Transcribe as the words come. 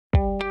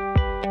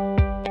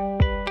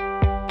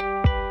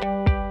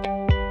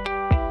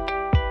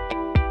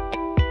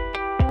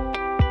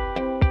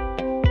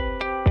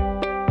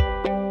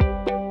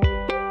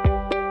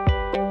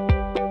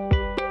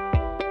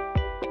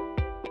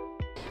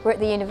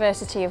the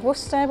University of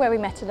Worcester, where we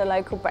met at a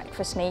local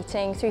breakfast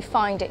meeting through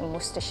Find It in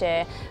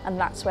Worcestershire, and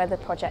that's where the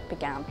project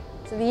began.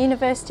 So the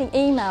university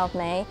emailed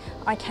me,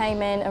 I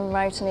came in and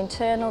wrote an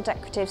internal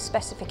decorative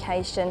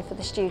specification for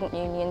the student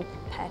union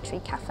Pear Tree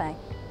Café.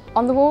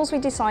 On the walls we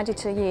decided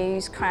to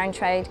use Crown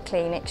Trade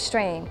Clean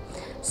Extreme,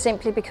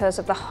 simply because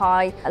of the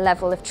high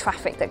level of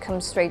traffic that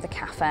comes through the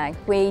cafe.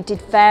 We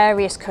did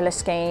various colour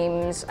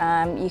schemes,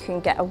 you can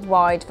get a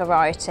wide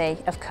variety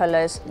of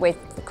colours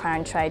with the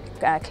Crown Trade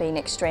Clean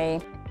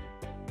Extreme.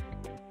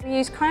 We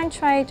use Crown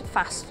Trade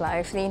Fast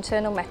Flow for the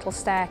internal metal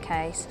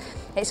staircase.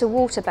 It's a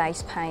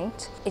water-based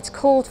paint. It's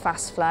called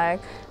Fast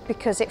Flow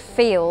because it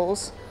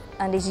feels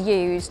and is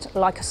used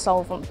like a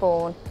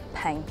solvent-borne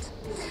paint.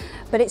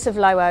 But it's of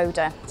low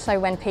odour, so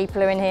when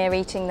people are in here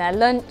eating their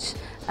lunch,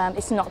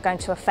 it's not going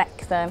to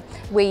affect them.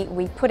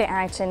 We put it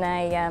out in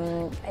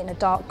a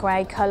dark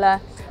grey colour,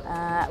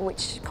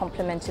 which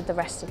complemented the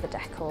rest of the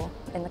decor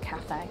in the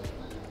cafe.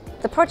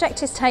 The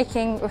project is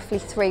taking roughly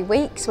 3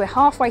 weeks. We're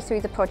halfway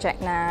through the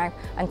project now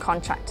and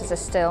contractors are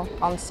still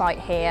on site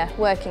here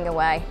working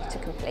away to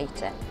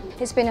complete it.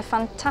 It's been a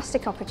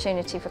fantastic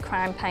opportunity for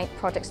Crown Paint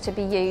products to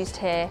be used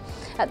here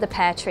at the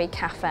Pear Tree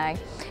Café.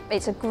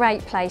 It's a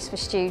great place for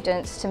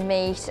students to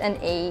meet and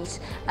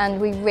eat,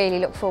 and we really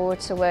look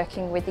forward to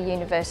working with the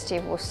University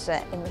of Worcester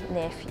in the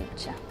near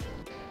future.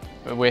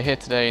 We're here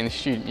today in the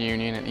Student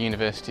Union at the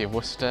University of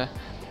Worcester.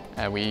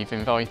 We've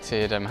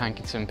invited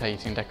Hankinson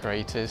painting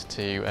decorators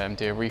to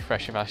do a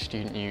refresh of our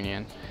student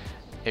union.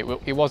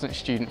 It wasn't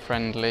student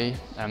friendly,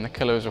 the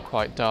colours were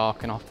quite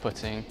dark and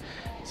off-putting,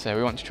 so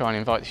we want to try and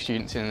invite the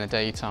students in the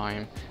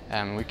daytime.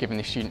 We've given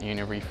the student union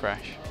a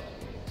refresh.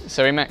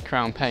 So we met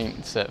Crown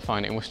Paints at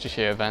Find It in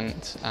Worcestershire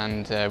event,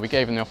 and we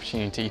gave them the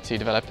opportunity to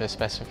develop a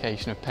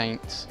specification of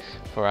paints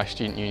for our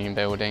student union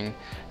building,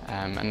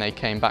 and they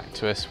came back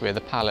to us with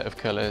a palette of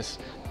colours,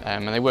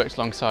 and they worked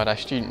alongside our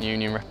student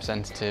union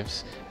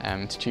representatives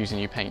to choose a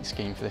new paint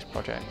scheme for this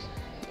project.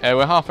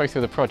 We're halfway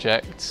through the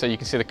project, so you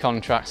can see the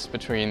contrast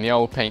between the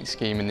old paint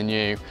scheme and the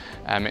new.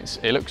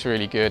 It looks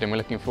really good and we're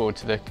looking forward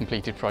to the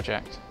completed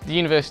project. The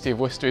University of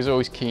Worcester is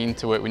always keen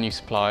to work with new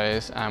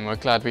suppliers, and we're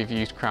glad we've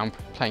used Crown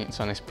Paints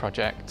on this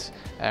project.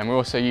 We're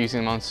also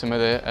using them on some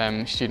other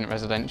student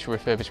residential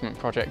refurbishment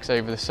projects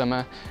over the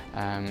summer,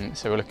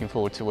 so we're looking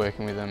forward to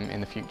working with them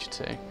in the future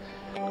too.